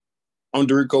I'm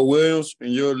Derico Williams,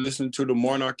 and you're listening to the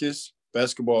Monarchist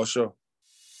Basketball Show.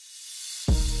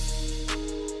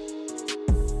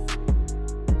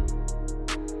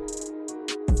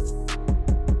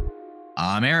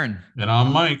 I'm Aaron. And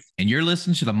I'm Mike. And you're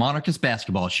listening to the Monarchist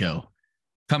Basketball Show.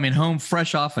 Coming home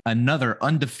fresh off another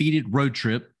undefeated road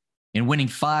trip and winning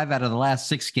 5 out of the last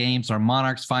 6 games, our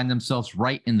Monarchs find themselves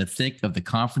right in the thick of the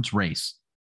conference race.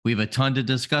 We have a ton to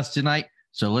discuss tonight,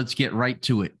 so let's get right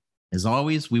to it. As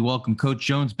always, we welcome Coach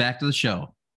Jones back to the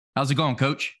show. How's it going,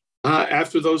 Coach?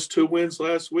 After those 2 wins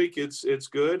last week, it's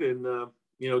good, and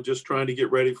just trying to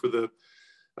get ready for the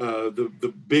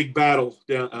big battle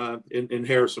down in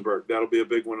Harrisonburg. That'll be a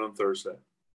big one on Thursday.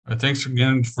 Thanks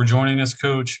again for joining us,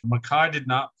 Coach. Makai did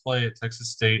not play at Texas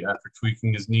State after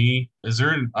tweaking his knee. Is there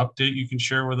an update you can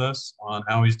share with us on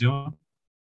how he's doing?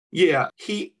 Yeah,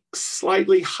 he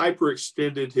slightly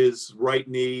hyperextended his right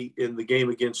knee in the game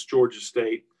against Georgia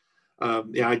State.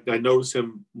 I noticed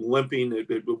him limping at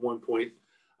one point,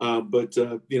 but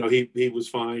he was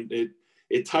fine.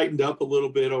 It tightened up a little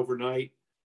bit overnight,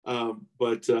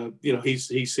 but he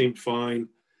seemed fine.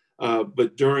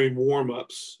 But during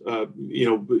warmups,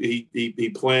 he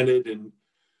planted and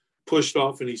pushed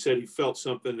off, and he said he felt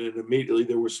something, and immediately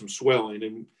there was some swelling,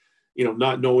 and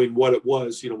not knowing what it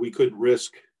was, we couldn't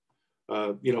risk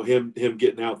him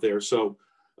getting out there. So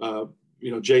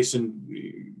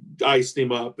Jason iced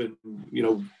him up and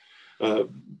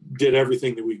did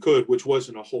everything that we could, which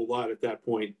wasn't a whole lot at that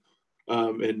point.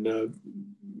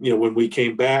 When we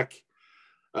came back,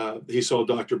 he saw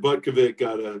Dr. Butkovic,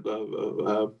 got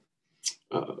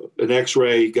an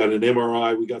X-ray, got an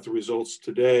MRI. We got the results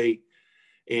today,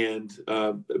 and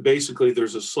basically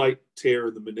there's a slight tear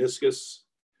in the meniscus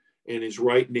in his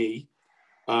right knee.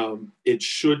 It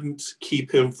shouldn't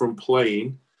keep him from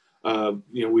playing.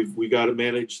 We got to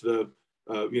manage the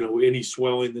any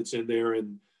swelling that's in there,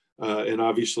 and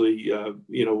obviously a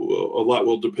lot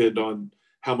will depend on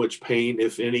how much pain,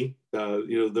 if any,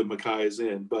 the Makai is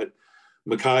in. But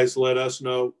Makai's let us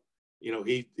know,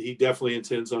 he definitely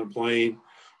intends on playing.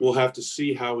 We'll have to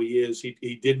see how he is.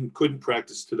 He couldn't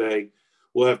practice today.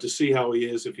 We'll have to see how he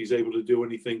is, if he's able to do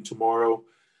anything tomorrow.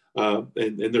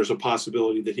 And there's a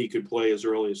possibility that he could play as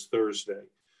early as Thursday.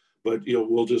 But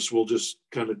we'll just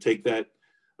kind of take that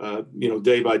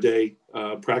day by day,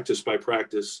 practice by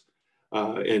practice,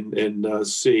 and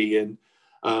see. And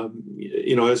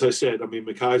as I said,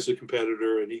 Makai's a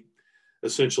competitor, and he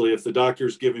essentially, if the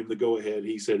doctors give him the go ahead,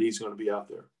 he said he's going to be out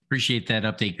there. Appreciate that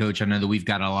update, Coach. I know that we've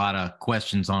got a lot of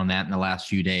questions on that in the last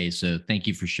few days, so thank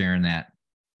you for sharing that.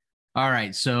 All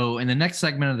right, so in the next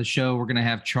segment of the show, we're going to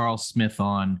have Charles Smith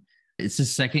on. It's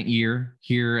his second year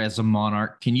here as a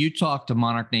Monarch. Can you talk to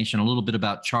Monarch Nation a little bit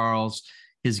about Charles,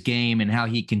 his game, and how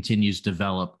he continues to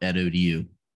develop at ODU?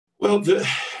 Well,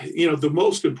 the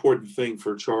most important thing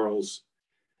for Charles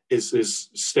is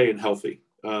staying healthy.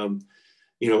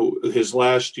 His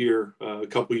last year, a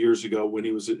couple of years ago when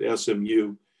he was at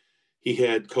SMU, he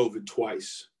had COVID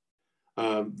twice.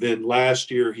 Then last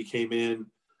year he came in,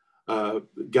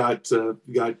 got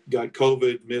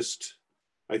COVID, missed,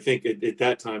 I think at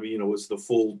that time, it was the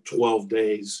full 12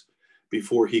 days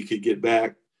before he could get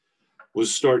back,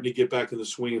 was starting to get back in the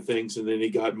swing of things. And then he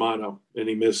got mono, and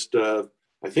he missed, I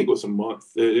think it was a month.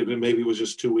 Maybe it was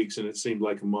just 2 weeks, and it seemed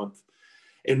like a month.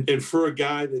 And for a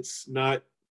guy that's not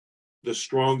the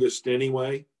strongest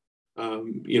anyway,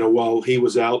 while he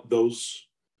was out those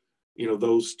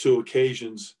 2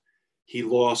 occasions, he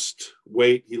lost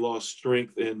weight, he lost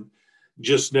strength, and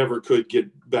just never could get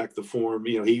back the form.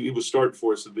 He was starting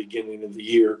for us at the beginning of the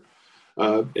year.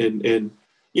 I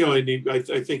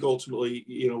think ultimately,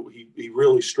 he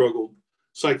really struggled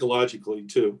psychologically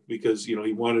too, because,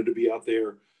 he wanted to be out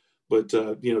there, but,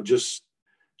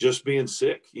 just being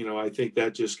sick, I think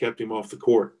that just kept him off the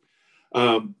court.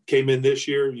 Came in this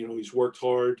year, he's worked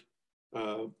hard.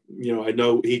 I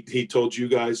know he told you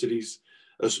guys that he's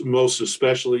most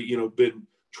especially, been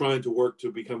trying to work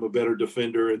to become a better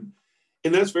defender.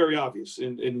 And that's very obvious.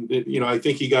 And I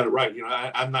think he got it right.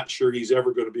 I'm not sure he's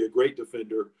ever going to be a great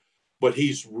defender, but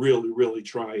he's really, really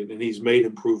trying, and he's made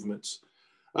improvements.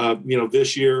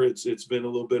 This year it's been a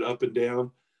little bit up and down.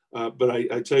 But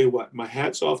I tell you what, my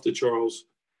hat's off to Charles.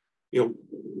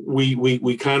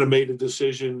 We kind of made a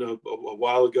decision a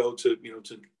while ago to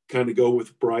kind of go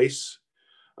with Bryce.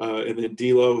 And then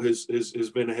D'Lo has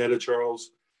been ahead of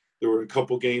Charles. There were a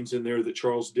couple games in there that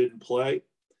Charles didn't play.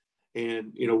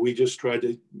 And, we just tried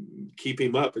to keep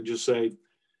him up and just say,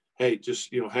 hey,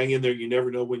 just, hang in there. You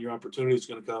never know when your opportunity is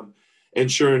going to come. And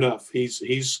sure enough,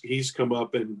 he's come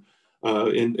up, and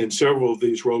in several of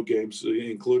these road games,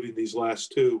 including these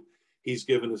last 2, he's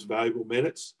given us valuable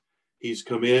minutes. He's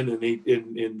come in and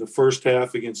in the first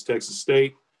half against Texas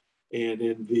State, and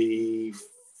in the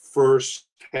first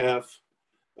half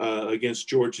against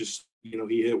Georgia,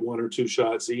 he hit 1 or 2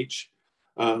 shots each.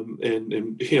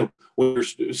 And when you're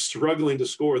struggling to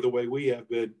score the way we have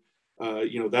been,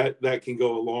 that can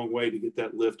go a long way to get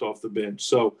that lift off the bench.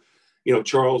 So,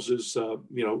 Charles is,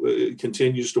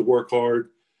 continues to work hard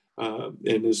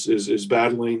and is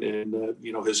battling and,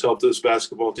 has helped this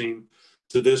basketball team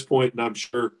to this point. And I'm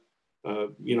sure,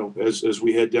 as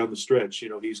we head down the stretch,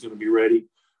 he's going to be ready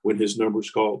when his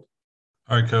number's called.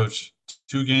 All right, Coach.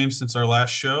 2 games since our last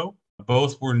show.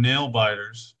 Both were nail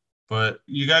biters, but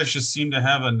you guys just seem to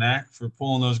have a knack for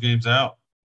pulling those games out.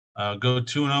 Go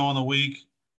 2-0 on the week.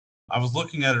 I was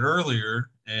looking at it earlier,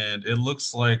 and it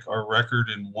looks like our record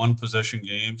in 1 possession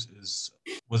games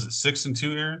was it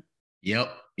 6-2, Aaron?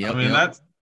 Yep. I mean, that's,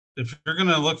 if you're going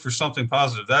to look for something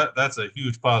positive, that's a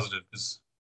huge positive because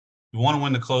you want to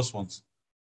win the close ones.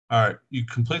 All right, you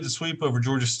complete the sweep over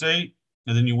Georgia State,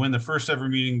 and then you win the first ever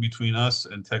meeting between us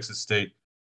and Texas State.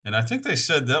 And I think they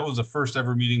said that was the first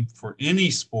ever meeting for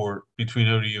any sport between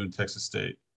ODU and Texas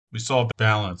State. We saw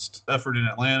balanced effort in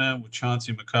Atlanta with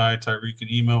Chauncey, Mackay, Tyreek,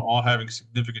 and Emo all having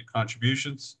significant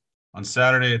contributions. On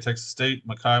Saturday at Texas State,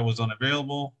 Mackay was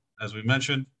unavailable, as we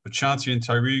mentioned, but Chauncey and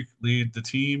Tyreek lead the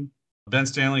team. Ben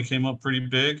Stanley came up pretty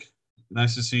big.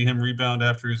 Nice to see him rebound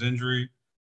after his injury.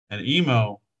 And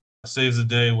Emo saves the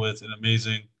day with an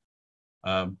amazing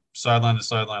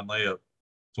sideline-to-sideline layup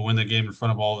to win the game in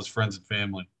front of all of his friends and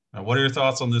family. What are your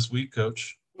thoughts on this week,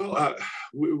 Coach? Well,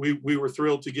 we were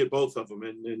thrilled to get both of them.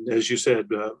 And as you said,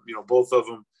 both of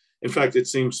them, in fact, it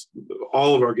seems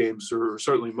all of our games, or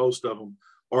certainly most of them,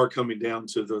 are coming down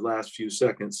to the last few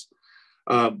seconds.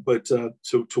 But to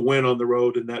win on the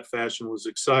road in that fashion was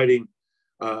exciting,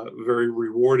 very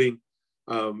rewarding.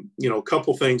 A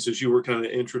couple things as you were kind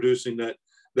of introducing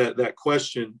that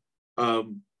question,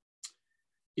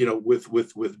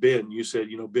 with Ben, you said,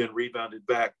 Ben rebounded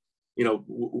back,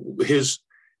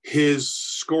 his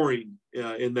scoring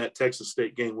in that Texas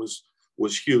State game was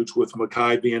huge, with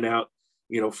Mackay being out,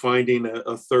 finding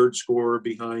a third scorer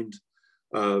behind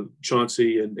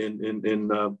Chauncey and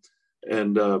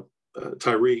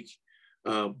Tyreek.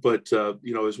 But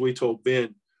as we told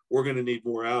Ben, we're going to need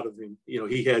more out of him.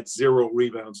 He had 0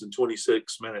 rebounds in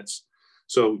 26 minutes.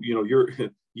 So,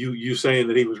 you saying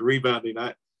that he was rebounding,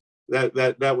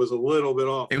 that was a little bit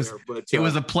off. It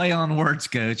was a play on words,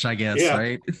 Coach, I guess,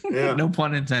 right? Yeah. No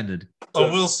pun intended. I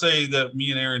will say that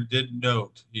me and Aaron did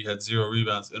note he had 0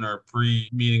 rebounds in our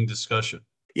pre-meeting discussion.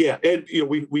 Yeah, and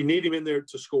we need him in there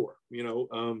to score,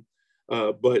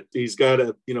 but he's got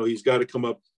to come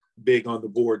up big on the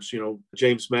boards.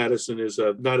 James Madison is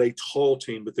not a tall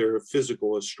team, but they're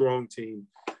a strong team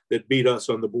that beat us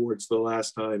on the boards the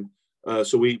last time.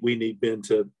 So we need Ben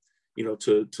to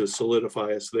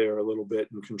solidify us there a little bit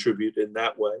and contribute in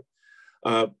that way.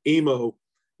 Emo,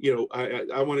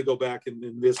 I want to go back,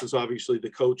 and this is obviously the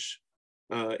coach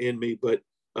in me, but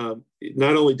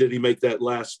not only did he make that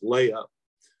last layup,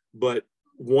 but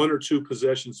 1 or 2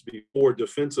 possessions before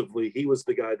defensively, he was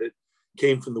the guy that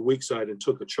came from the weak side and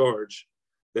took a charge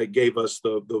that gave us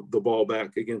the ball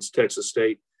back against Texas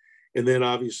State. And then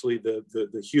obviously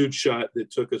the huge shot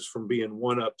that took us from being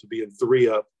 1 up to being 3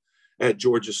 up at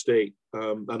Georgia State.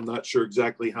 I'm not sure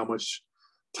exactly how much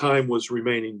time was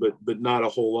remaining, but not a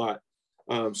whole lot.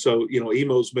 So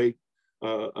Emo's made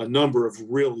a number of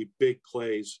really big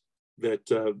plays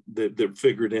that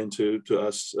figured into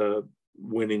us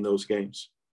winning those games.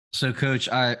 So, Coach,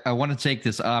 I want to take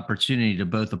this opportunity to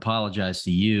both apologize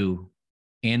to you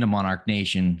and to Monarch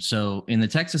Nation. So in the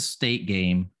Texas State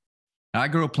game, I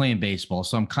grew up playing baseball,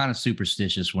 so I'm kind of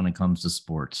superstitious when it comes to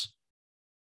sports.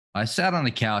 I sat on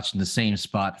the couch in the same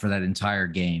spot for that entire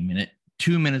game, and at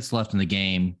 2 minutes left in the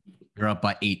game, you're up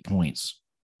by 8 points.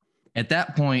 At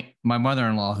that point, my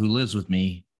mother-in-law, who lives with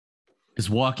me, is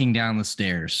walking down the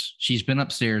stairs. She's been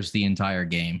upstairs the entire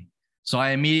game. So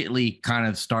I immediately kind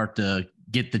of start to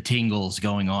get the tingles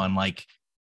going on, like,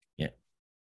 yeah,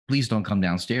 please don't come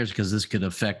downstairs because this could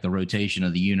affect the rotation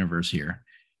of the universe here.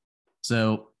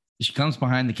 So she comes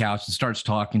behind the couch and starts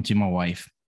talking to my wife.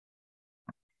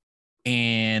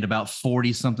 And about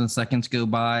 40-something seconds go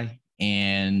by,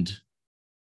 and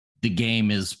the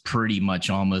game is pretty much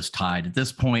almost tied. At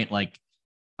this point, like,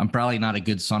 I'm probably not a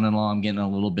good son-in-law. I'm getting a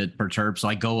little bit perturbed. So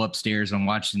I go upstairs and I'm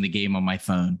watching the game on my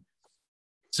phone.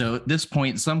 So at this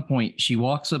point, at some point, she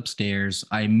walks upstairs.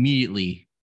 I immediately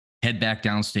head back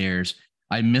downstairs.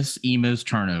 I miss Emo's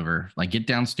turnover. I get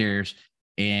downstairs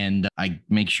and I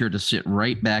make sure to sit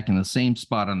right back in the same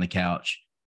spot on the couch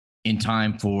in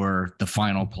time for the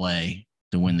final play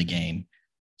to win the game.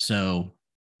 So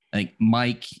I think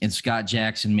Mike and Scott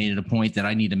Jackson made it a point that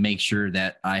I need to make sure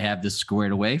that I have this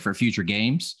squared away for future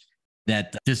games,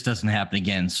 that this doesn't happen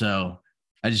again. So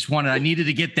I needed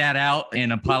to get that out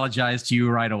and apologize to you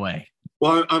right away.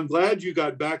 Well, I'm glad you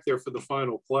got back there for the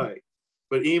final play,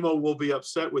 but Emo will be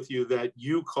upset with you that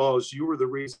you were the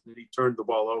reason that he turned the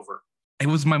ball over. It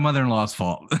was my mother-in-law's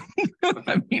fault.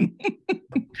 I mean,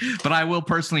 but I will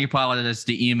personally apologize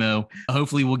to Emo.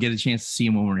 Hopefully we'll get a chance to see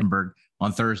him when we're in Hamburg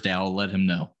on Thursday. I'll let him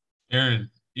know. Aaron,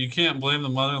 you can't blame the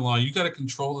mother-in-law. You got to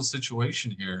control the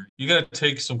situation here. You got to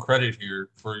take some credit here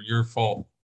for your fault.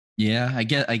 Yeah, I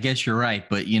guess you're right.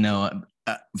 But,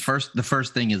 the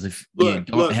first thing is if you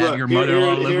don't have your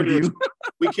mother-in-law live with you.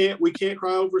 we can't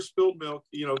cry over spilled milk.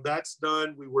 That's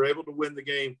done. We were able to win the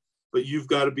game, but you've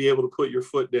got to be able to put your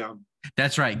foot down.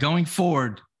 That's right. Going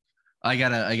forward, I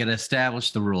gotta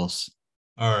establish the rules.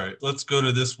 All right, let's go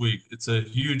to this week. It's a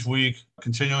huge week.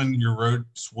 Continuing your road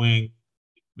swing,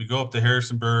 we go up to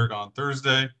Harrisonburg on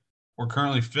Thursday. We're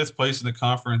currently 5th place in the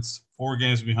conference, 4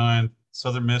 games behind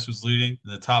Southern Miss, who's leading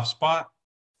in the top spot.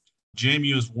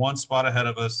 JMU is 1 spot ahead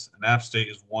of us, and App State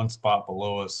is 1 spot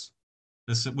below us.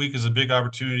 This week is a big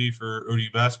opportunity for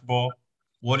ODU basketball.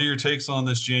 What are your takes on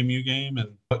this JMU game,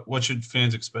 and what should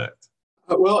fans expect?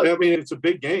 Well, I mean, it's a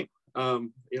big game.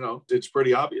 It's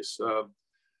pretty obvious.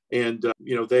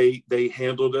 They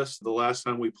handled us the last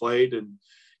time we played, and,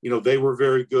 they were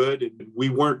very good, and we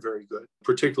weren't very good,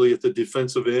 particularly at the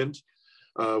defensive end.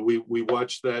 We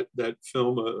watched that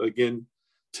film again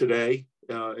today,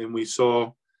 and we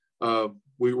saw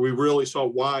we really saw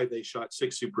why they shot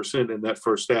 60% in that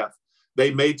first half.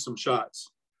 They made some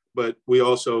shots, but we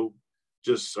also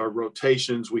just our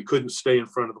rotations, we couldn't stay in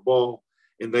front of the ball,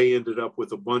 and they ended up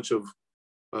with a bunch of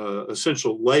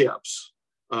essential layups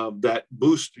that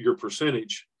boost your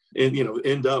percentage and,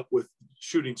 end up with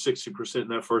shooting 60% in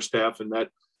that first half, and that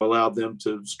allowed them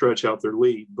to stretch out their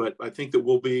lead. But I think that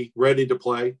we'll be ready to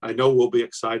play. I know we'll be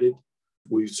excited.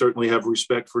 We certainly have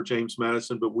respect for James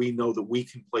Madison, but we know that we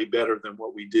can play better than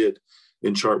what we did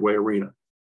in Chartway Arena.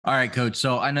 All right, Coach.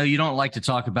 So I know you don't like to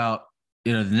talk about,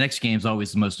 the next game is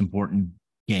always the most important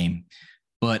game.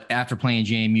 But after playing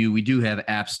JMU, we do have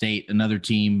App State, another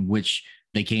team which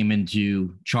they came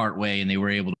into Chartway and they were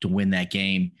able to win that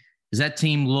game. Does that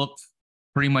team look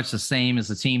pretty much the same as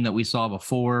the team that we saw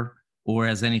before, or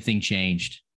has anything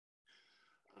changed?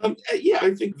 Yeah,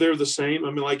 I think they're the same.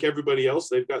 I mean, like everybody else,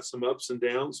 they've got some ups and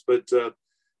downs, but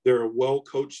they're a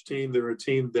well-coached team. They're a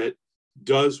team that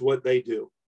does what they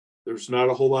do. There's not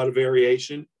a whole lot of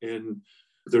variation, and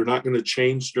they're not going to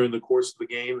change during the course of the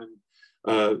game.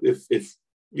 And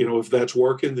if that's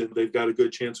working, then they've got a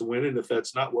good chance of winning. If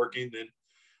that's not working,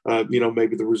 then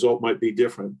maybe the result might be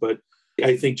different. But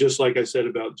I think, just like I said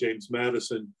about James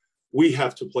Madison, we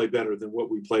have to play better than what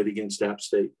we played against App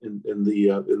State in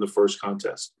the first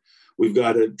contest. We've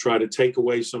got to try to take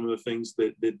away some of the things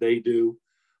that they do,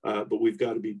 but we've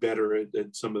got to be better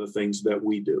at some of the things that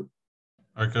we do.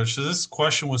 All right, Coach. So this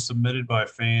question was submitted by a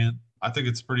fan. I think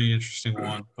it's a pretty interesting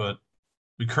one, but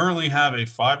we currently have a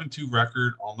 5-2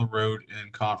 record on the road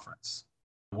in conference.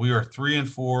 We are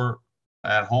 3-4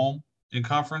 at home in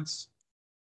conference.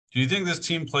 Do you think this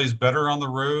team plays better on the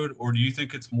road, or do you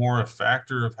think it's more a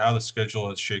factor of how the schedule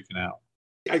has shaken out?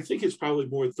 I think it's probably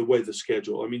more the way the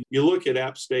schedule. I mean, you look at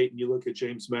App State and you look at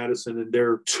James Madison, and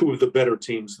they're 2 of the better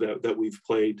teams that we've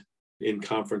played in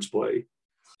conference play.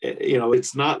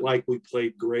 It's not like we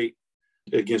played great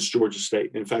against Georgia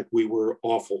State. In fact, we were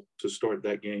awful to start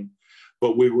that game,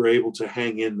 but we were able to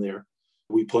hang in there.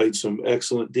 We played some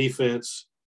excellent defense.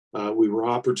 We were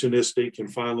opportunistic,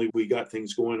 and finally we got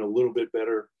things going a little bit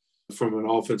better from an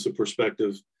offensive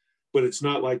perspective. But it's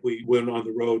not like we went on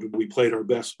the road and we played our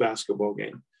best basketball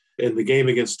game. And the game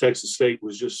against Texas State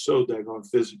was just so daggone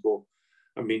physical.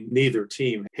 I mean, neither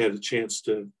team had a chance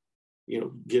to,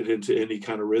 get into any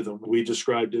kind of rhythm. We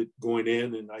described it going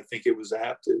in, and I think it was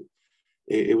apt.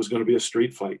 It was going to be a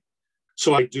street fight.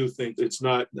 So I do think it's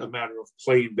not a matter of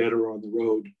playing better on the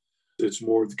road. It's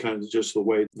more kind of just the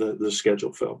way the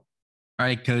schedule fell. All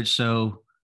right, Coach. So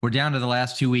we're down to the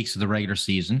last 2 weeks of the regular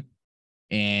season,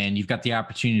 and you've got the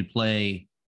opportunity to play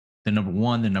the number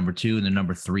 1, the number 2, and the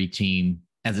number 3 team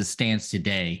as it stands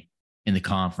today in the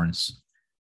conference.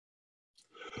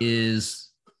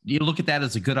 Do you look at that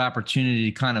as a good opportunity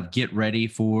to kind of get ready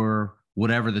for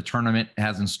whatever the tournament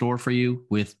has in store for you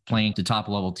with playing to top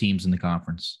level teams in the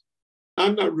conference?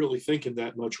 I'm not really thinking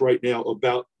that much right now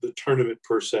about the tournament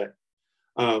per se.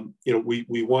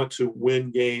 We want to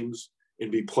win games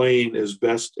and be playing as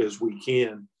best as we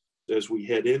can as we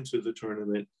head into the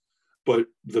tournament. But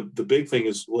the big thing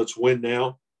is, let's win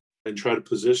now and try to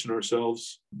position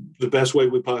ourselves the best way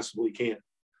we possibly can.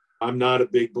 I'm not a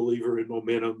big believer in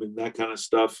momentum and that kind of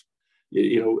stuff.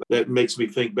 That makes me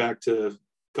think back to a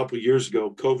couple of years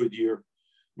ago, COVID year,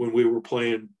 when we were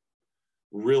playing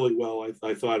really well,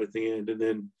 I thought at the end. And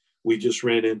then we just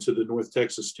ran into the North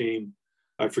Texas team.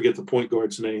 I forget the point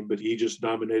guard's name, but he just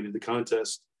dominated the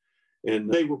contest.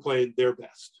 And they were playing their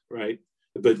best, right?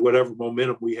 But whatever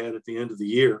momentum we had at the end of the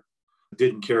year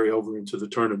didn't carry over into the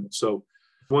tournament. So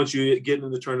once you get into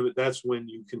the tournament, that's when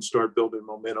you can start building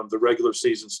momentum. The regular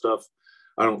season stuff,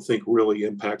 I don't think really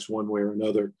impacts one way or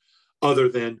another, other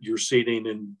than your seeding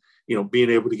and, being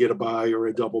able to get a bye or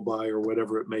a double bye or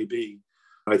whatever it may be.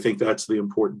 I think that's the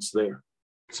importance there.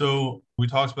 So we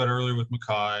talked about earlier with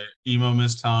Makai, Emo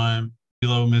missed time,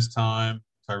 D'Lo missed time,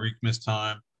 Tyreek missed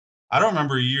time. I don't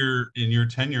remember a year in your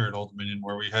tenure at Old Dominion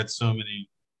where we had so many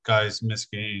guys miss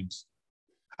games.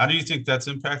 How do you think that's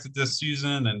impacted this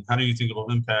season, and how do you think it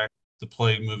will impact the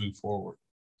play moving forward?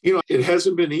 It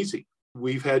hasn't been easy.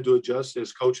 We've had to adjust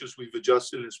as coaches. We've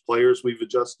adjusted as players. We've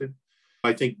adjusted.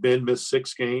 I think Ben missed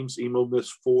 6 games. Emo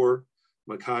missed 4.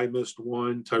 Makai missed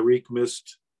 1. Tyreek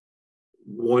missed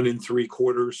 1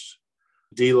 3/4.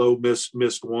 D'Lo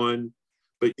missed 1,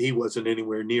 but he wasn't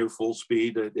anywhere near full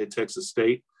speed at Texas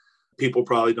State. People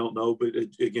probably don't know, but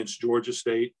against Georgia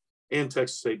State and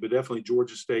Texas State, but definitely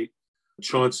Georgia State,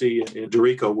 Chauncey and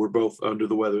Dorico were both under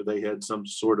the weather. They had some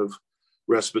sort of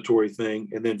respiratory thing.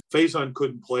 And then Faison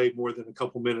couldn't play more than a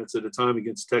couple minutes at a time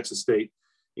against Texas State.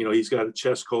 He's got a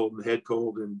chest cold and head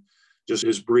cold, and just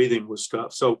his breathing was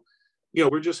tough. So,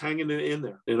 we're just hanging in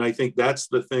there. And I think that's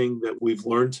the thing that we've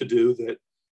learned to do, that,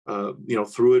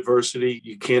 through adversity,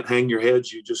 you can't hang your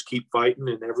heads. You just keep fighting,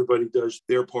 and everybody does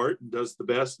their part and does the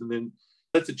best, and then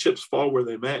let the chips fall where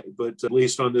they may. But at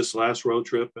least on this last road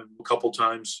trip and a couple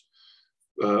times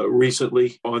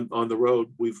recently on the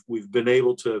road, we've been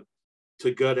able to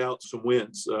gut out some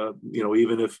wins,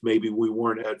 even if maybe we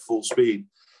weren't at full speed.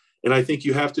 And I think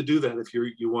you have to do that if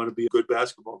you want to be a good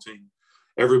basketball team.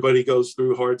 Everybody goes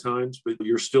through hard times, but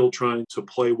you're still trying to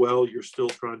play well. You're still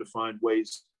trying to find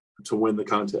ways to win the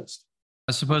contest.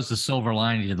 I suppose the silver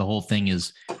lining to the whole thing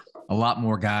is a lot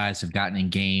more guys have gotten in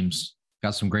games,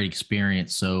 got some great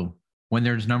experience. So when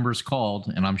there's numbers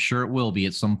called, and I'm sure it will be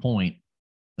at some point,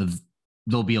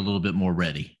 they'll be a little bit more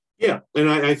ready. Yeah.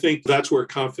 And I think that's where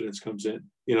confidence comes in.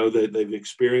 They've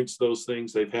experienced those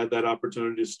things. They've had that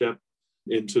opportunity to step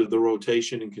into the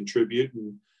rotation and contribute.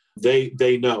 And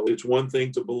they know it's one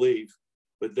thing to believe,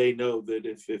 but they know that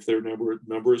if their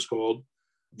number is called,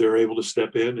 they're able to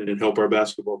step in and help our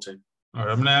basketball team. All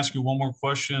right, I'm going to ask you one more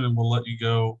question and we'll let you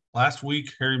go. Last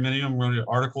week, Harry Minium wrote an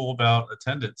article about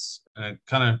attendance, and it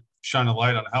kind of shined a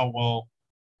light on how well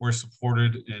we're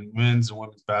supported in men's and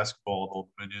women's basketball at Old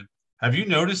Dominion. Have you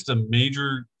noticed a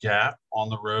major gap on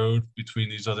the road between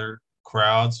these other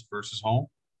crowds versus home?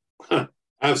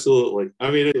 Absolutely. I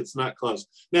mean, it's not close.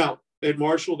 Now, at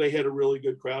Marshall, they had a really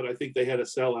good crowd. I think they had a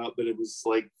sellout, but it was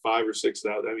like 5,000 or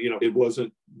 6,000. I mean, it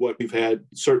wasn't what we've had,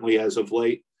 certainly as of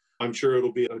late. I'm sure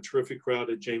it'll be a terrific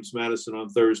crowd at James Madison on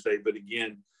Thursday. But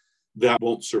again, that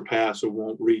won't surpass or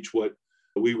won't reach what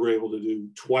we were able to do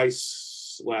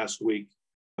twice last week.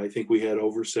 I think we had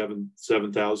over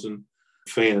 7,000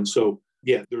 fans. So,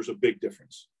 yeah, there's a big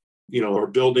difference. Our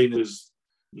building is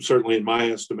certainly, in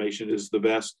my estimation, is the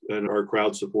best, and our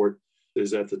crowd support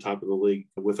is at the top of the league,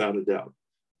 without a doubt.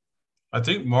 I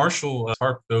think Marshall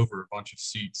tarped over a bunch of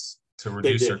seats to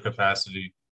reduce their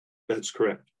capacity. That's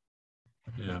correct.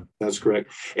 Yeah, that's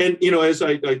correct. And, as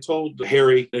I told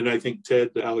Harry, and I think Ted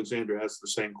Alexander asked the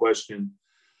same question,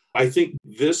 I think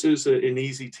this is an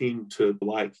easy team to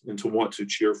like and to want to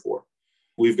cheer for.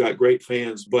 We've got great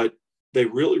fans, but they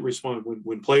really respond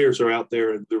when players are out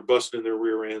there and they're busting their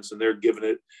rear ends and they're giving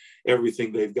it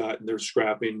everything they've got, and they're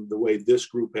scrapping the way this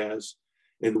group has.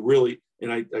 And really,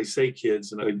 and I say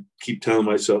kids, and I keep telling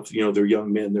myself, they're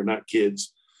young men, they're not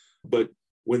kids. But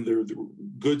when they're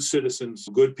good citizens,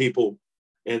 good people,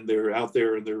 and they're out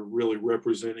there and they're really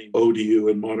representing ODU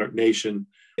and Monarch Nation,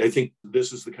 I think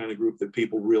this is the kind of group that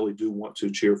people really do want to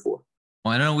cheer for.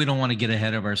 Well, I know we don't want to get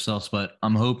ahead of ourselves, but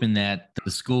I'm hoping that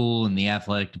the school and the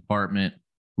athletic department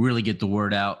really get the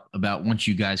word out about once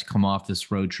you guys come off this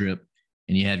road trip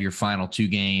and you have your final 2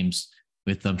 games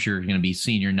with, I'm sure, going to be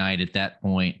senior night at that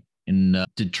point, and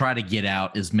to try to get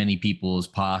out as many people as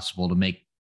possible to make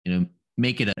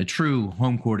it a true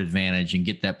home court advantage and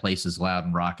get that place as loud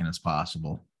and rocking as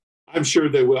possible. I'm sure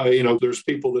that, there's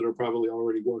people that are probably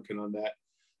already working on that,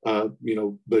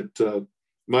 but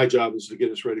my job is to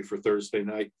get us ready for Thursday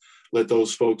night, let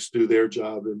those folks do their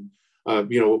job. And,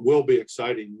 it will be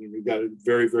exciting. We've got a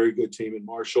very, very good team in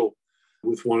Marshall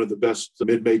with one of the best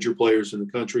mid-major players in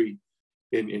the country.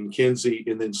 in Kinsey.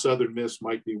 And then Southern Miss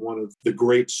might be one of the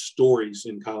great stories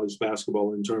in college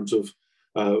basketball in terms of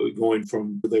going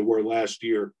from where they were last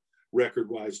year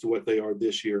record-wise to what they are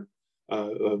this year,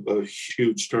 a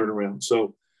huge turnaround.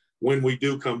 So when we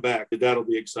do come back, that'll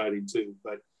be exciting too.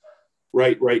 But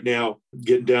right now,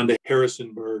 getting down to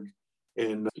Harrisonburg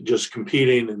and just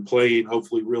competing and playing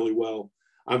hopefully really well,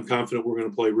 I'm confident we're going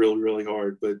to play really, really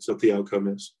hard, but it's what the outcome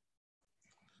is.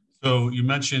 So you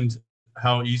mentioned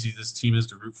how easy this team is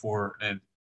to root for, and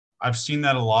I've seen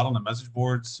that a lot on the message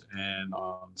boards and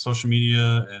on social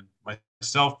media, and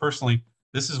myself personally,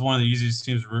 this is one of the easiest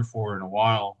teams to root for in a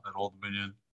while at Old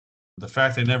Dominion. The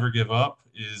fact they never give up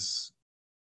is,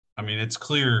 I mean, it's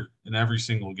clear in every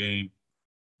single game,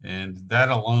 and that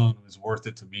alone is worth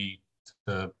it to me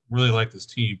to really like this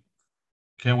team.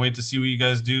 Can't wait to see what you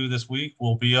guys do this week.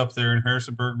 We'll be up there in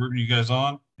Harrisonburg rooting you guys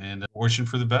on and wishing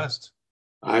for the best.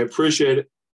 I appreciate it.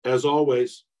 As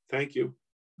always, thank you.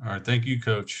 All right. Thank you,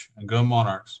 Coach. And go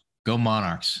Monarchs. Go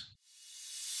Monarchs.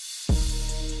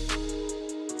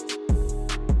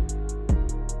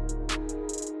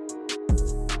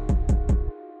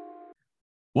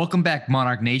 Welcome back,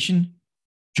 Monarch Nation.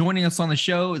 Joining us on the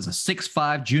show is a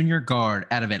 6'5" junior guard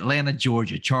out of Atlanta,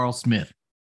 Georgia, Charles Smith.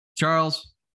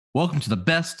 Charles, welcome to the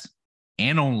best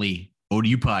and only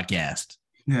ODU podcast.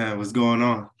 Yeah, what's going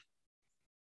on?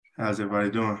 How's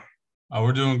everybody doing?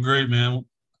 We're doing great, man.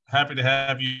 Happy to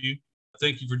have you.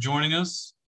 Thank you for joining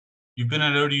us. You've been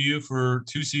at ODU for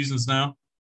 2 seasons now.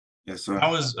 Yes, sir.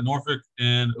 How is Norfolk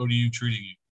and ODU treating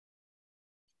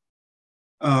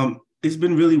you? It's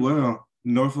been really well.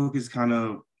 Norfolk has kind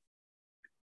of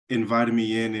invited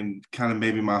me in and kind of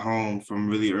made me my home from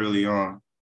really early on.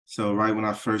 So right when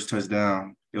I first touched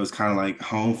down, it was kind of like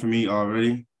home for me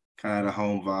already, kind of had a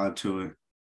home vibe to it.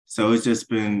 So it's just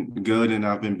been good, and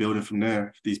I've been building from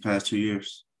there these past 2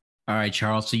 years. All right,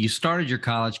 Charles. So you started your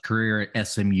college career at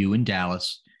SMU in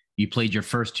Dallas. You played your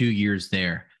first 2 years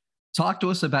there. Talk to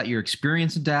us about your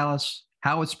experience in Dallas,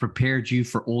 how it's prepared you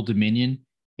for Old Dominion,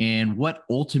 and what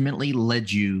ultimately led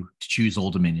you to choose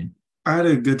Old Dominion. I had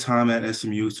a good time at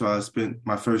SMU, so I spent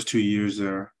my first 2 years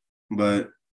there. But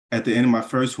at the end of my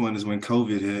first one is when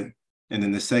COVID hit, and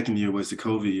then the second year was the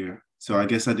COVID year. So I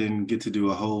guess I didn't get to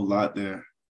do a whole lot there.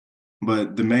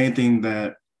 But the main thing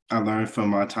that I learned from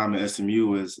my time at SMU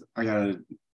was I got a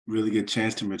really good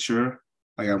chance to mature.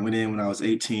 Like I went in when I was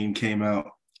 18, came out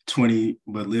 20,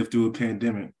 but lived through a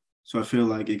pandemic. So I feel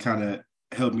like it kind of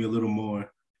helped me a little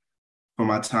more for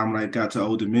my time when I got to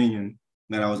Old Dominion,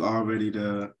 that I was all ready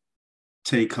to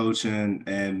take coaching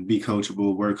and be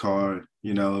coachable, work hard,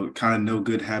 kind of know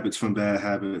good habits from bad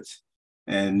habits,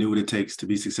 and knew what it takes to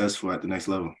be successful at the next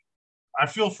level. I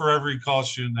feel for every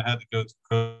college student that had to go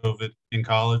through COVID in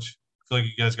college. I feel like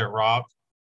you guys got robbed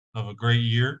of a great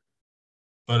year.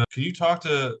 But can you talk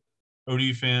to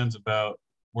ODU fans about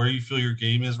where you feel your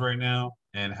game is right now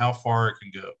and how far it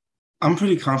can go? I'm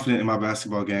pretty confident in my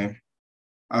basketball game.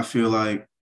 I feel like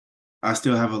I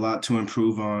still have a lot to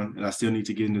improve on, and I still need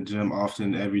to get in the gym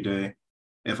often every day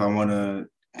if I want to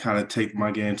kind of take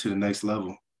my game to the next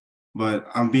level. But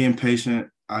I'm being patient.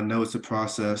 I know it's a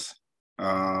process.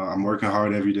 I'm working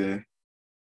hard every day,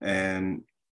 and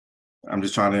I'm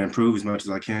just trying to improve as much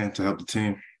as I can to help the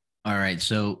team. All right.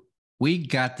 So we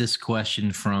got this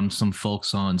question from some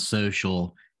folks on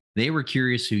social. They were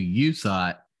curious who you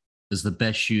thought is the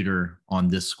best shooter on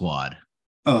this squad.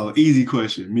 Oh, easy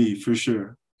question. Me, for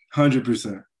sure.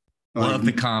 100%. Love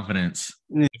the confidence.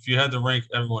 If you had to rank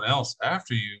everyone else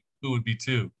after you, who would be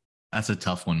 2? That's a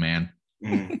tough one, man.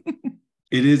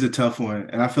 It is a tough one,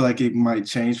 and I feel like it might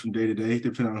change from day to day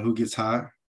depending on who gets hot.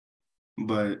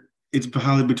 But it's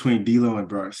probably between D'Lo and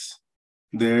Bryce.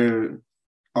 They're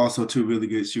also 2 really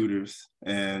good shooters,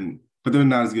 but they're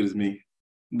not as good as me.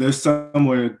 They're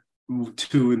somewhere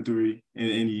 2 and 3 in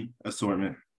any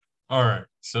assortment. All right.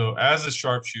 So as a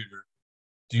sharpshooter,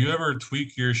 do you ever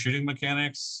tweak your shooting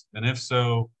mechanics? And if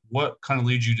so, what kind of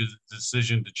leads you to the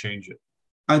decision to change it?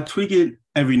 I tweak it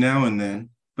every now and then,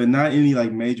 but not any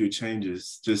major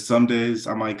changes. Just some days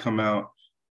I might come out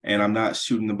and I'm not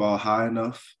shooting the ball high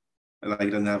enough, it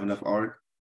doesn't have enough arc.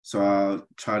 So I'll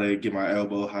try to get my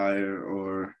elbow higher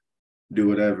or do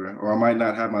whatever. Or I might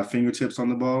not have my fingertips on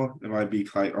the ball. It might be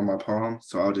on my palm.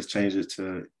 So I'll just change it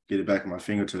to get it back on my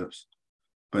fingertips.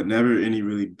 But never any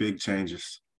really big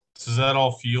changes. Does that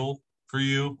all feel for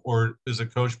you? Or is a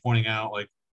coach pointing out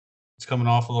it's coming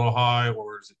off a little high,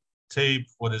 or is it tape?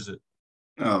 What is it?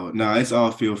 Oh, no, it's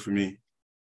all feel for me.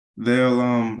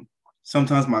 They'll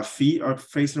sometimes my feet are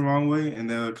facing the wrong way, and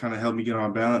they'll kind of help me get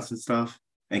on balance and stuff.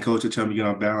 And coach will tell me to get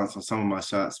on balance on some of my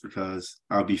shots because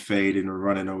I'll be fading or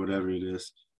running or whatever it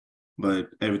is. but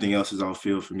everything else is all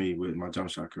field for me with my jump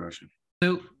shot correction.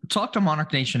 So talk to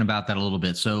Monarch Nation about that a little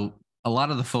bit. So a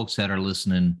lot of the folks that are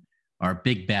listening are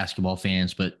big basketball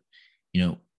fans, but,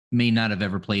 may not have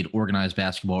ever played organized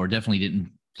basketball or definitely didn't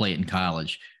play it in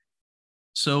college.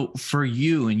 So for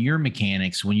you and your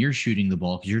mechanics, when you're shooting the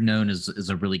ball, because you're known as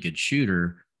a really good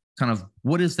shooter, kind of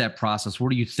what is that process?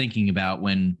 What are you thinking about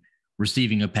when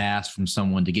receiving a pass from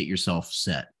someone to get yourself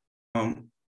set?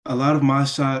 A lot of my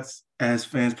shots, as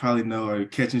fans probably know, are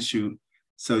catch and shoot.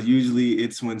 So usually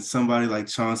it's when somebody like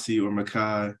Chauncey or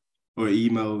Makai or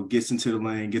Emo gets into the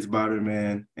lane, gets by their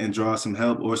man, and draws some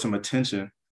help or some attention.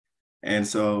 And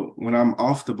so when I'm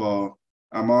off the ball,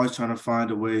 I'm always trying to find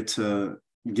a way to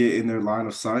get in their line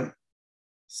of sight.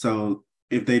 So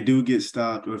if they do get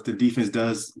stopped or if the defense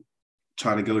does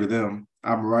try to go to them,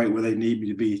 I'm right where they need me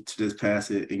to be to just pass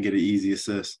it and get an easy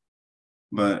assist.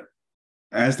 But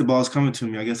as the ball's coming to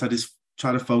me, I guess I just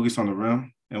try to focus on the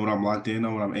rim and what I'm locked in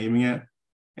on, what I'm aiming at,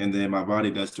 and then my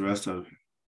body does the rest of it.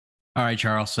 All right,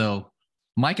 Charles. So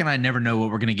Mike and I never know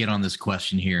what we're going to get on this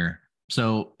question here.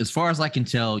 So as far as I can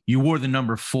tell, you wore the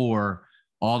number 4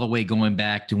 all the way going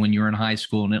back to when you were in high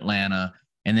school in Atlanta.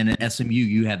 And then at SMU,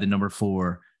 you had the number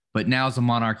 4. But now as a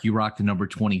Monarch, you rock the number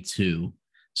 22.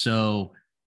 So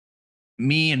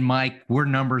me and Mike, we're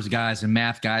numbers guys and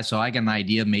math guys. So I got an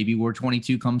idea maybe where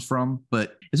 22 comes from.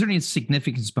 But is there any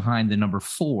significance behind the number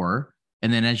 4?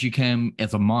 And then as you came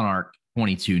as a Monarch,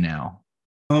 22 now?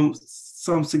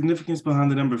 Some significance behind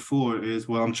the number 4 is,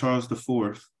 well, I'm Charles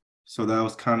IV. So that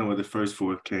was kind of where the first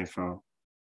 4 came from.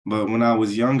 But when I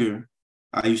was younger,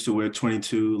 I used to wear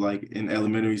 22 like in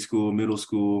elementary school, middle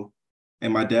school,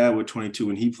 and my dad wore 22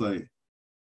 when he played.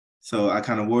 So I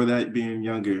kind of wore that being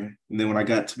younger. And then when I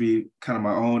got to be kind of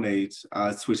my own age,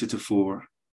 I switched it to 4.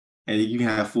 And you can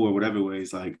have 4 whatever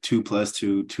ways, like 2 plus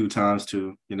 2, 2 times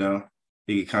 2, It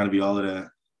could kind of be all of that.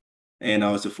 And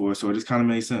I was the 4, so it just kind of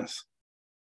made sense.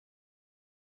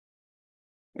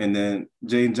 And then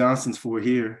Jaden Johnson's 4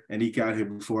 here, and he got here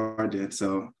before I did.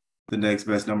 So the next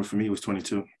best number for me was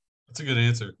 22. That's a good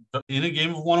answer. In a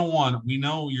game of one-on-one, we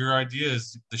know your idea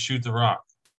is to shoot the rock.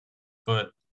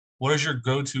 But what is your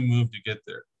go-to move to get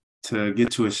there? To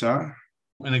get to a shot?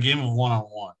 In a game of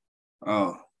one-on-one.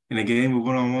 Oh, in a game of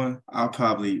one-on-one, I'll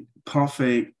probably pump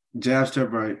fake, jab step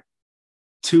right,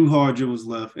 2 hard dribbles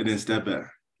left, and then step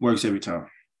back. Works every time.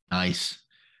 Nice.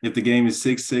 If the game is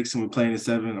 6-6 and we're playing at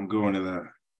 7, I'm going to that.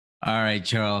 All right,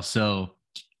 Charles. So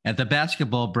at the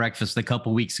basketball breakfast a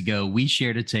couple weeks ago, we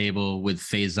shared a table with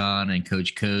Faison and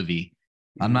Coach Covey.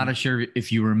 I'm not sure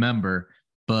if you remember,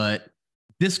 but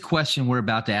this question we're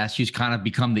about to ask you has kind of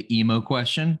become the emo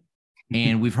question.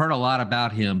 And we've heard a lot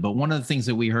about him. But one of the things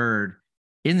that we heard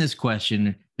in this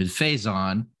question is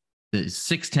Faison, the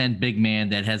 6'10" big man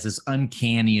that has this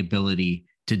uncanny ability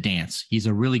to dance. He's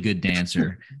a really good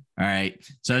dancer. All right.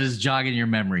 So just jogging your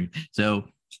memory. So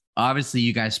obviously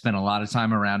you guys spend a lot of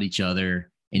time around each other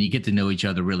and you get to know each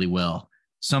other really well.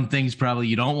 Some things probably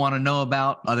you don't want to know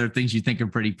about, other things you think are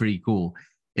pretty cool.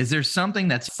 Is there something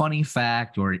that's funny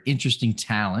fact or an interesting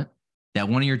talent that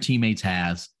one of your teammates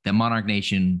has that Monarch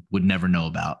Nation would never know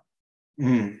about?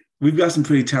 We've got some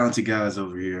pretty talented guys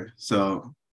over here.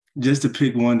 So just to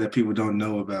pick one that people don't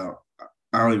know about,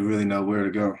 I don't even really know where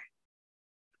to go.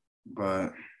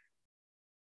 But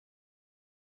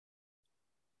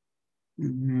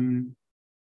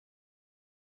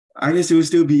I guess it would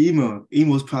still be Emo.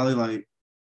 Emo's probably like,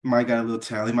 might got a little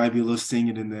talent. He might be a little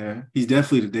singing in there. He's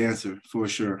definitely the dancer for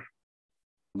sure.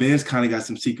 Ben's kind of got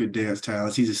some secret dance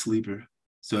talents. He's a sleeper.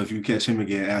 So if you catch him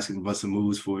again, ask him about some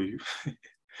moves for you.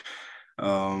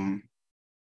 But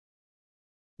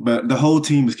the whole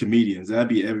team is comedians. That'd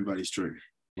be everybody's trick.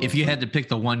 If you had to pick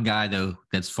the one guy, though,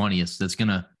 that's funniest, that's going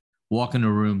to walk in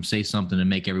a room, say something, and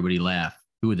make everybody laugh,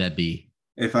 who would that be?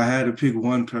 If I had to pick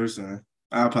one person,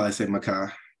 I'd probably say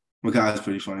Makai. Makai is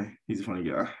pretty funny. He's a funny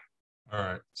guy. All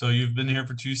right. So you've been here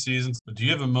for 2 seasons. But do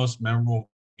you have a most memorable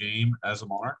game as a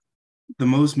Monarch? The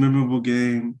most memorable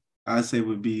game, I'd say,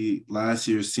 would be last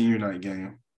year's senior night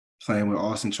game, playing with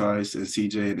Austin Trice and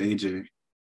CJ and AJ.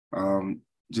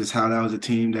 Just how that was a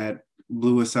team that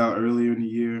blew us out earlier in the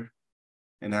year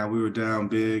and how we were down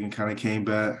big and kind of came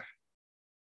back.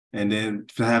 And then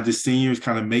to have the seniors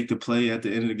kind of make the play at the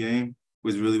end of the game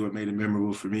was really what made it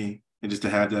memorable for me. And just to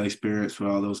have that experience for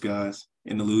all those guys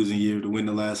in the losing year to win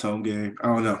the last home game. I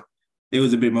don't know. It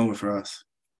was a big moment for us.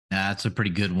 That's a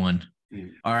pretty good one. Yeah.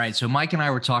 All right. So Mike and I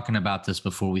were talking about this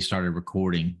before we started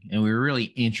recording, and we were really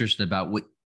interested about what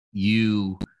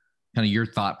you kind of your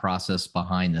thought process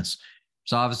behind this.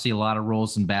 So obviously a lot of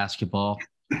roles in basketball.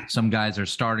 Some guys are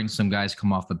starting, some guys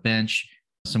come off the bench.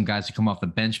 Some guys who come off the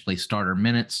bench play starter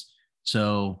minutes.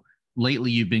 So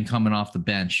lately you've been coming off the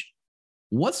bench.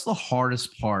 What's the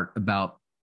hardest part about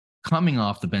coming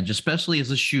off the bench, especially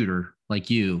as a shooter like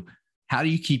you? How do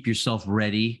you keep yourself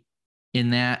ready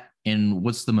in that? And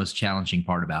what's the most challenging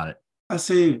part about it? I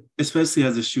say, especially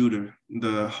as a shooter,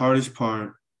 the hardest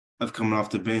part of coming off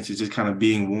the bench is just kind of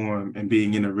being warm and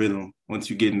being in a rhythm once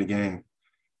you get in the game.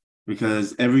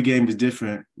 Because every game is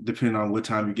different depending on what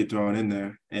time you get thrown in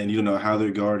there and you know how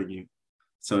they're guarding you.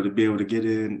 So to be able to get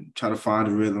in, try to find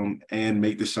a rhythm and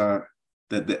make the shot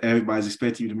that everybody's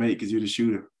expecting you to make because you're the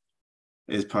shooter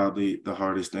is probably the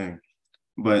hardest thing.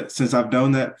 But since I've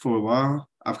done that for a while,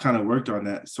 I've kind of worked on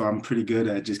that. So I'm pretty good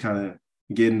at just kind of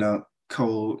getting up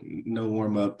cold, no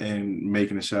warm up, and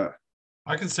making a shot.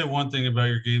 I can say one thing about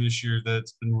your game this year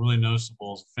that's been really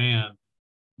noticeable as a fan.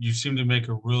 You seem to make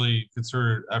a really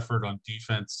concerted effort on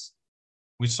defense.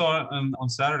 We saw it on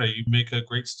Saturday. You make a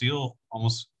great steal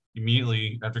almost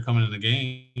immediately after coming in the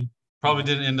game. Probably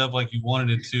didn't end up like you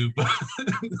wanted it to,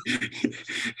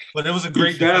 but it was a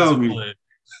great defensive play.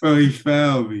 Bro, he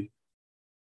fouled me.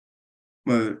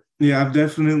 But yeah, I've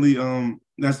definitely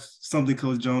that's something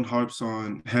Coach Jones harps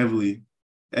on heavily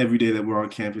every day that we're on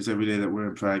campus, every day that we're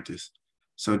in practice.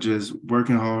 So just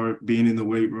working hard, being in the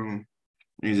weight room,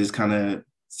 and just kind of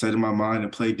setting my mind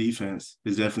and play defense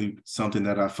is definitely something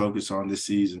that I focus on this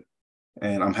season.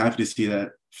 And I'm happy to see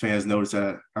that fans notice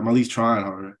that I'm at least trying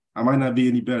harder. I might not be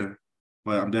any better,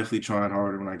 but I'm definitely trying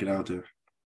harder when I get out there.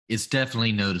 It's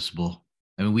definitely noticeable.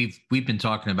 I mean, we've been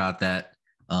talking about that.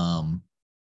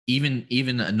 Even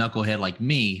a knucklehead like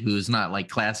me, who is not like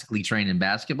classically trained in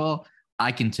basketball,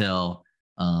 I can tell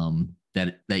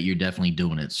that you're definitely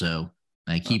doing it. So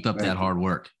keep up that hard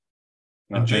work.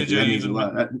 And JJ that means a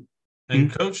lot. And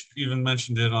Coach even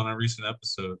mentioned it on a recent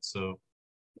episode. So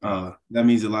that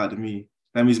means a lot to me.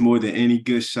 That means more than any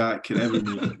good shot could ever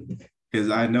mean. Because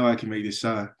I know I can make the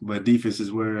shot, but defense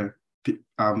is where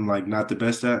I'm like not the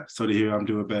best at. So to hear I'm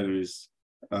doing better is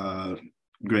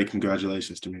great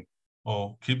congratulations to me.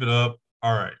 Well, keep it up.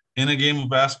 All right. In a game of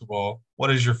basketball, what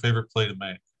is your favorite play to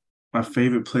make? My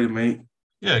favorite play to make?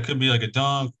 Yeah, it could be like a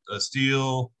dunk, a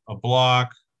steal, a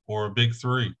block, or a big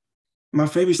three. My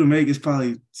favorite to make is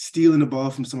probably stealing the ball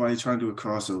from somebody trying to do a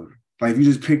crossover. Like if you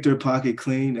just pick their pocket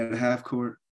clean at half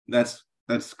court, that's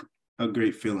a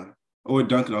great feeling. Or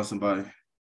dunking on somebody.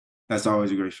 That's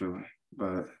always a great feeling.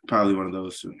 But probably one of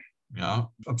those two. Yeah,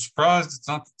 I'm surprised it's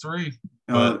not the three.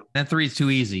 But that three is too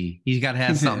easy. He's got to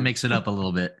have something mix it up a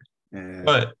little bit. Yeah.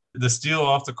 But the steal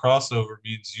off the crossover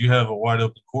means you have a wide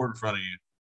open court in front of you.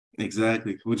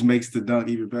 Exactly, which makes the dunk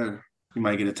even better. You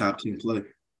might get a top 10 play.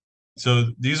 So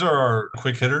these are our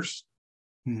quick hitters.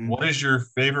 Mm-hmm. What is your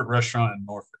favorite restaurant in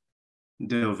Norfolk?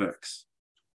 Delvex.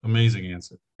 Amazing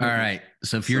answer. All right.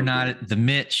 So if you're not at the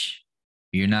Mitch,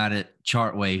 you're not at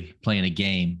Chartway playing a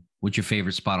game, what's your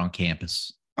favorite spot on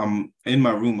campus? I'm in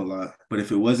my room a lot, but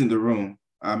if it wasn't the room,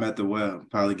 I'm at the well,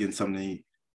 probably getting something to eat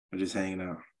or just hanging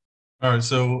out. All right.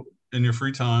 So in your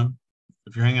free time,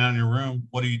 if you're hanging out in your room,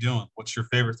 what are you doing? What's your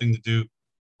favorite thing to do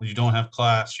when you don't have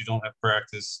class, you don't have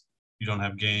practice, you don't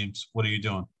have games? What are you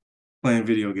doing? Playing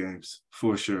video games,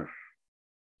 for sure.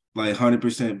 Like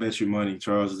 100% bet your money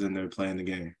Charles is in there playing the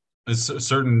game. Is a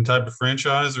certain type of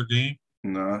franchise or game?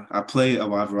 No, I play a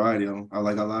wide variety of them. I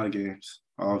like a lot of games,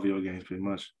 all video games pretty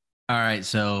much. All right.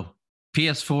 So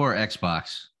PS4 or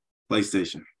Xbox?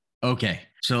 PlayStation. Okay.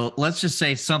 So let's just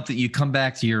say something, you come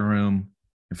back to your room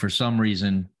and for some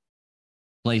reason,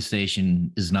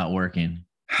 PlayStation is not working.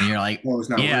 And you're like, it's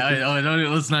not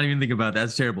working. Let's not even think about that.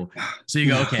 That's terrible. So you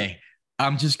go, okay,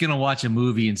 I'm just going to watch a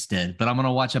movie instead, but I'm going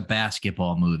to watch a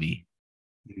basketball movie.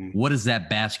 Mm-hmm. What is that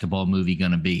basketball movie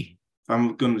going to be?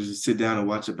 I'm going to just sit down and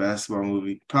watch a basketball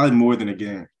movie, probably more than a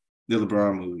game, the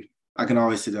LeBron movie. I can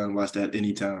always sit down and watch that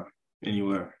anytime,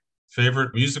 anywhere.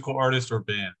 Favorite musical artist or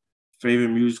band? Favorite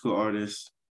musical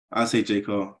artist? I'd say J.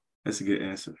 Cole. That's a good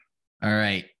answer. All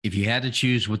right. If you had to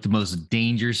choose what the most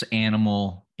dangerous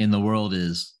animal in the world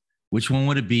is, which one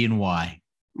would it be and why?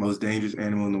 Most dangerous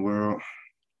animal in the world?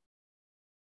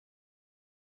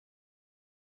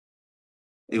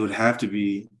 It would have to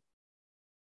be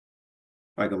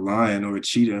like a lion or a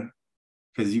cheetah,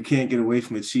 because you can't get away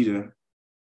from a cheetah,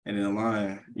 and in a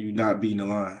lion, you're not beating a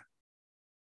lion.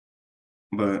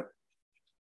 But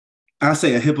I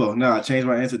say a hippo. No, I changed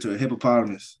my answer to a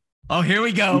hippopotamus. Oh, here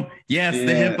we go. Yes, yeah.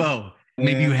 The hippo.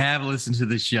 Maybe you have listened to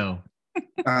this show.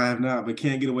 I have not, but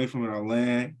can't get away from it on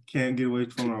land. Can't get away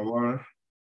from it on water.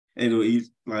 It'll eat,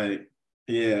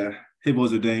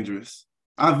 hippos are dangerous.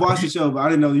 I've watched the show, but I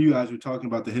didn't know you guys were talking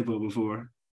about the hippo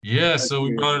before. Yeah, so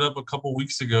we brought it up a couple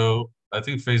weeks ago. I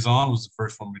think Faison was the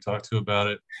first one we talked to about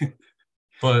it.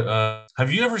 But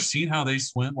have you ever seen how they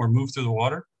swim or move through the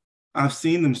water? I've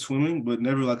seen them swimming, but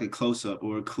never like a close up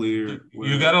or a clear.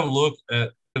 You got to look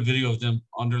at the video of them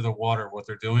under the water, what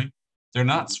they're doing. They're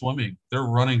not swimming. They're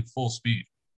running full speed.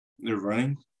 They're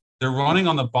running. They're running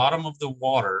on the bottom of the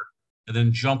water and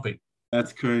then jumping.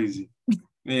 That's crazy.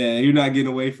 Yeah, you're not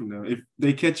getting away from them. If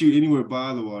they catch you anywhere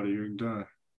by the water, you're done.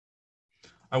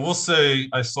 I will say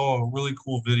I saw a really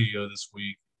cool video this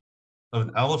week of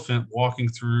an elephant walking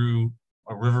through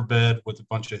a riverbed with a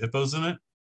bunch of hippos in it.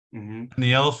 Mm-hmm. And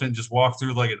the elephant just walked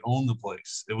through like it owned the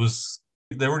place. They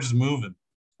were just moving.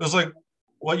 It was like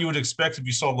what you would expect if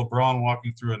you saw LeBron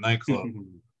walking through a nightclub.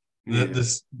 Yeah.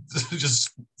 This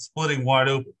just splitting wide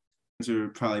open. Those are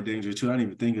probably dangerous too. I didn't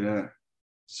even think of that.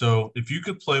 So if you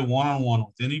could play one-on-one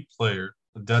with any player,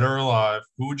 dead or alive,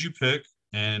 who would you pick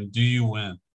and do you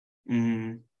win?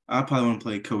 I probably want to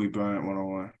play Kobe Bryant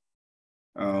one-on-one.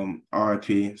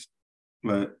 RIP.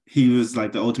 But he was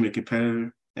like the ultimate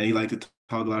competitor, and he liked to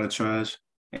talk a lot of trash,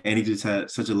 and he just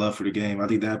had such a love for the game. I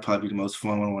think that'd probably be the most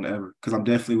fun one-on-one ever, because I'm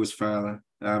definitely was fouling.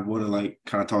 I would have like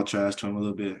kind of talk trash to him a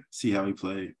little bit, see how he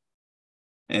played.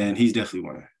 And he's definitely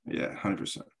winning. Yeah,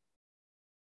 100%.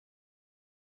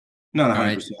 Not 100%.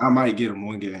 Right. I might get him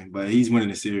one game, but he's winning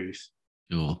the series.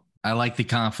 Cool. I like the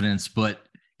confidence, but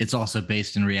it's also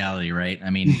based in reality, right? I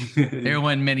mean, there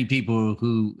weren't many people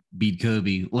who beat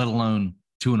Kobe, let alone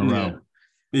 2 in a row.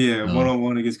 Yeah,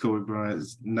 one-on-one against Kobe Bryant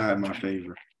is not my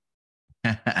favorite.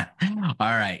 All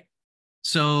right.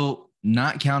 So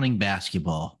not counting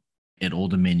basketball at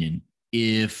Old Dominion,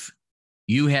 if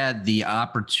you had the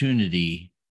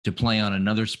opportunity to play on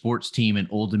another sports team at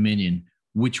Old Dominion,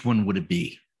 which one would it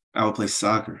be? I would play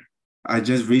soccer. I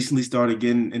just recently started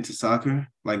getting into soccer,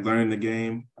 like learning the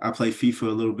game. I play FIFA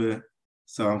a little bit,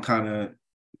 so I'm kind of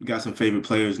got some favorite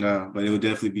players now, but it would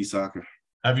definitely be soccer.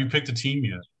 Have you picked a team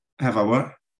yet? Have I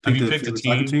what? Have you picked a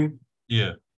team?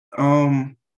 Yeah.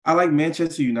 I like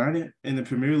Manchester United in the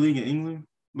Premier League in England,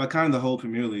 but kind of the whole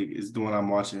Premier League is the one I'm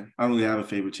watching. I don't really have a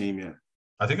favorite team yet.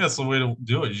 I think that's the way to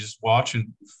do it. You just watch and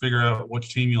figure out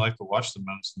which team you like to watch the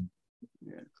most.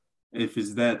 Yeah. If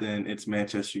it's that, then it's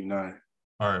Manchester United.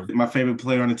 All right. My favorite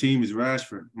player on the team is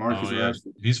Rashford, Marcus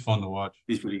Rashford. He's fun to watch.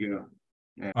 He's pretty good.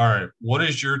 Yeah. All right. What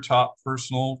is your top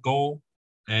personal goal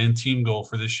and team goal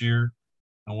for this year?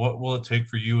 And what will it take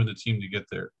for you and the team to get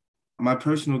there? My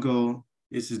personal goal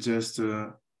is to just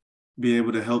be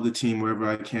able to help the team wherever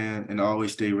I can and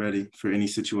always stay ready for any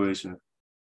situation.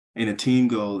 And a team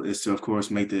goal is to, of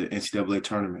course, make the NCAA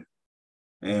tournament.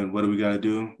 And what do we got to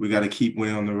do? We got to keep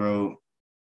winning on the road.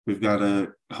 We've got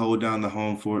to hold down the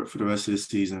home fort for the rest of the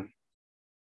season.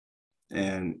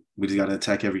 And we just got to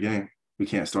attack every game. We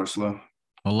can't start slow.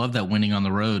 I love that winning on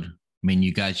the road. I mean,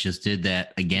 you guys just did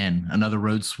that again. Another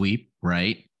road sweep,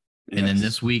 right? Yes. And then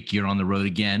this week you're on the road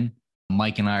again.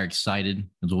 Mike and I are excited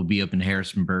because we'll be up in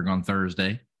Harrisonburg on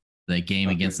Thursday, that game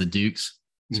against the Dukes.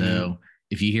 So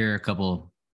if you hear a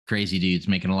couple crazy dudes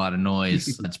making a lot of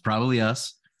noise, that's probably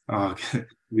us. Oh,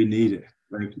 we need it.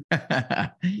 Thank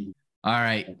you. All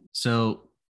right. So,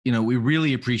 we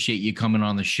really appreciate you coming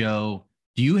on the show.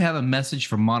 Do you have a message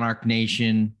for Monarch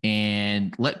Nation,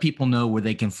 and let people know where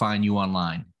they can find you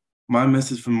online? My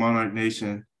message for Monarch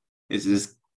Nation is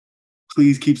just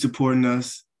please keep supporting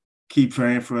us. Keep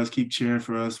praying for us. Keep cheering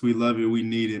for us. We love it. We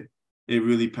need it. It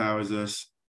really powers us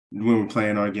when we're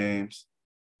playing our games.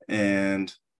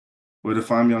 And where to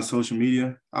find me on social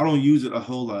media, I don't use it a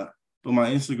whole lot, but my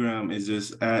Instagram is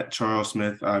just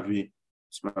 @CharlesSmithIV.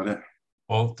 That's about it.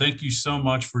 Well, thank you so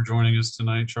much for joining us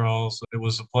tonight, Charles. It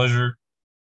was a pleasure.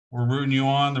 We're rooting you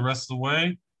on the rest of the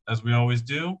way, as we always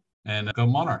do. And go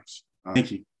Monarchs.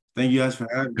 Thank you. Thank you guys for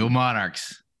having me. Go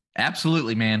Monarchs.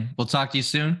 Absolutely, man. We'll talk to you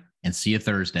soon and see you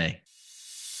Thursday.